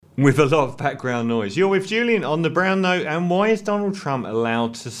with a lot of background noise. You're with Julian on the Brown Note. And why is Donald Trump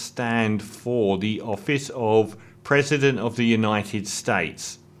allowed to stand for the office of President of the United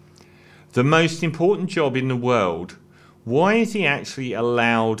States? The most important job in the world. Why is he actually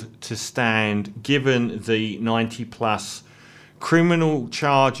allowed to stand, given the 90 plus criminal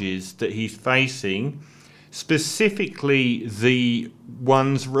charges that he's facing, specifically the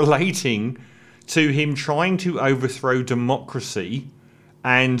ones relating to him trying to overthrow democracy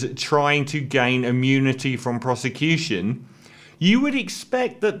and trying to gain immunity from prosecution? You would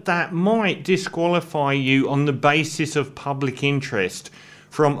expect that that might disqualify you on the basis of public interest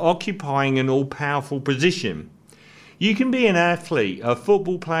from occupying an all-powerful position. You can be an athlete, a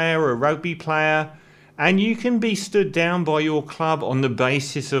football player, a rugby player, and you can be stood down by your club on the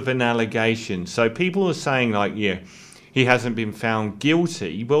basis of an allegation. So people are saying like, yeah, he hasn't been found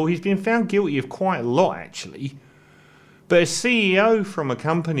guilty. Well, he's been found guilty of quite a lot, actually. But a CEO from a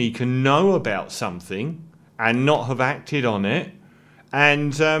company can know about something and not have acted on it.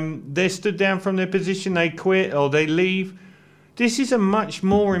 And they're stood down from their position, they quit or they leave. This is a much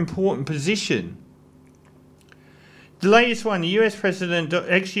more important position. The latest one,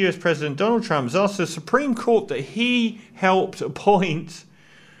 ex-US President Donald Trump has asked the Supreme Court that he helped appoint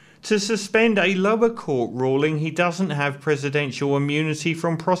to suspend a lower court ruling he doesn't have presidential immunity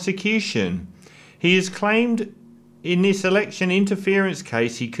from prosecution. He has claimed in this election interference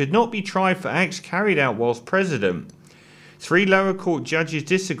case he could not be tried for acts carried out whilst president. 3 lower court judges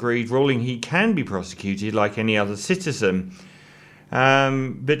disagreed, ruling he can be prosecuted like any other citizen.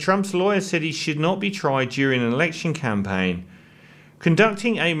 But Trump's lawyer said he should not be tried during an election campaign.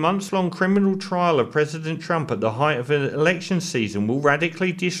 Conducting a months-long criminal trial of President Trump at the height of an election season will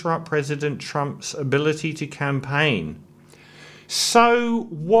radically disrupt President Trump's ability to campaign. So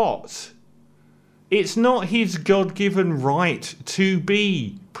what? It's not his God-given right to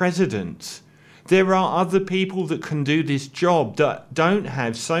be president. There are other people that can do this job that don't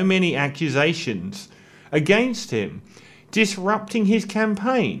have so many accusations against him, disrupting his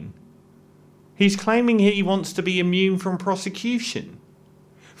campaign. He's claiming he wants to be immune from prosecution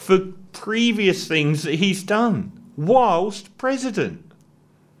for previous things that he's done whilst president.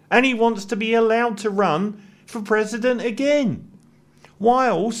 And he wants to be allowed to run for president again,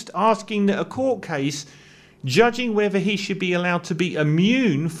 whilst asking that a court case judging whether he should be allowed to be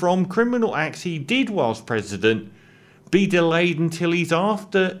immune from criminal acts he did whilst president be delayed until he's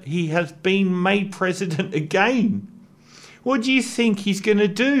after he has been made president again. What do you think he's going to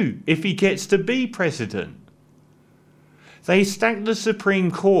do if he gets to be president? They stacked the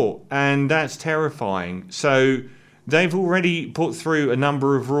Supreme Court, and that's terrifying. So they've already put through a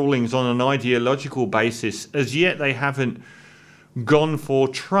number of rulings on an ideological basis. As yet, they haven't gone for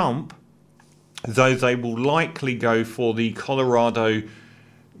Trump, though they will likely go for the Colorado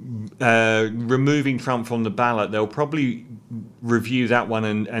removing Trump from the ballot. They'll probably review that one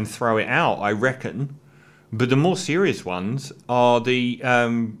and throw it out, I reckon. But the more serious ones are the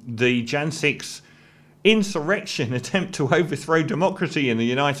Jan 6 insurrection attempt to overthrow democracy in the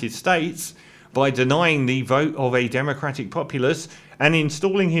United States by denying the vote of a democratic populace and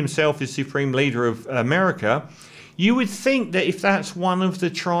installing himself as supreme leader of America. You would think that if that's one of the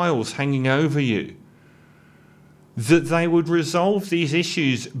trials hanging over you, that they would resolve these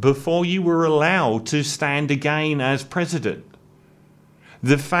issues before you were allowed to stand again as president.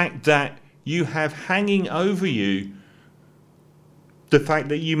 The fact that you have hanging over you the fact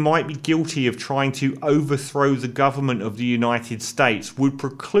that you might be guilty of trying to overthrow the government of the United States would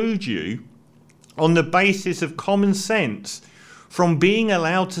preclude you, on the basis of common sense, from being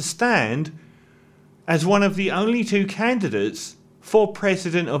allowed to stand as one of the only 2 candidates for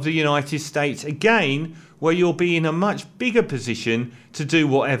President of the United States again, where you'll be in a much bigger position to do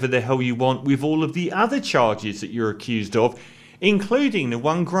whatever the hell you want with all of the other charges that you're accused of, including the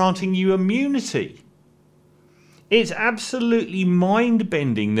one granting you immunity. It's absolutely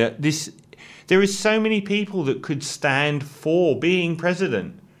mind-bending that there is so many people that could stand for being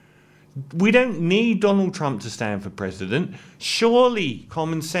president. We don't need Donald Trump to stand for president. Surely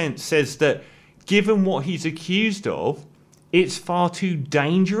common sense says that given what he's accused of, it's far too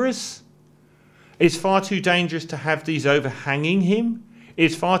dangerous. It's far too dangerous to have these overhanging him.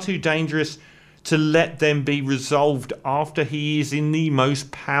 It's far too dangerous to let them be resolved after he is in the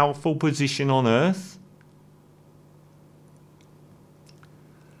most powerful position on earth.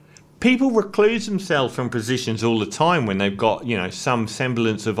 People recluse themselves from positions all the time when they've got, some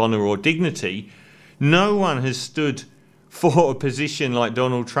semblance of honour or dignity. No one has stood for a position like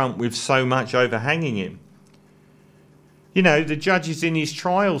Donald Trump with so much overhanging him. The judges in his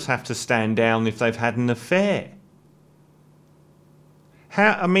trials have to stand down if they've had an affair.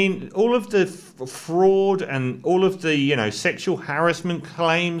 I mean, all of the fraud and all of the, sexual harassment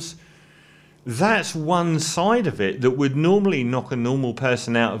claims, that's one side of it that would normally knock a normal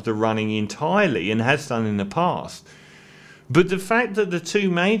person out of the running entirely and has done in the past. But the fact that the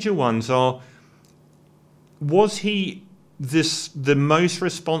two major ones are, was he the most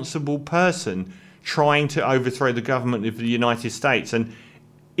responsible person trying to overthrow the government of the United States? And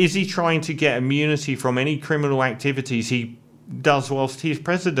is he trying to get immunity from any criminal activities he does whilst he's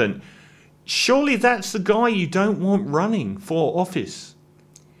president? Surely that's the guy you don't want running for office.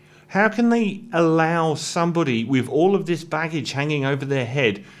 How can they allow somebody with all of this baggage hanging over their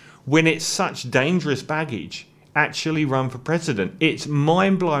head, when it's such dangerous baggage, actually run for president? It's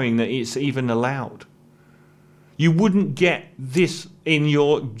mind-blowing that it's even allowed. You wouldn't get this in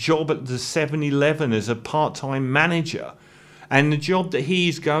your job at the 7-Eleven as a part-time manager. And the job that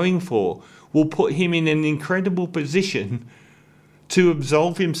he's going for will put him in an incredible position to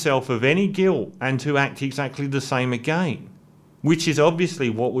absolve himself of any guilt and to act exactly the same again, which is obviously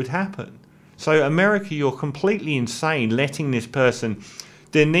what would happen. So America, you're completely insane letting this person.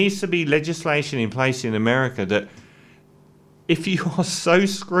 There needs to be legislation in place in America that if you are so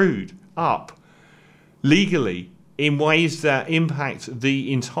screwed up legally in ways that impact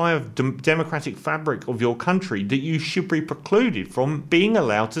the entire democratic fabric of your country, that you should be precluded from being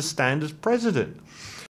allowed to stand as president.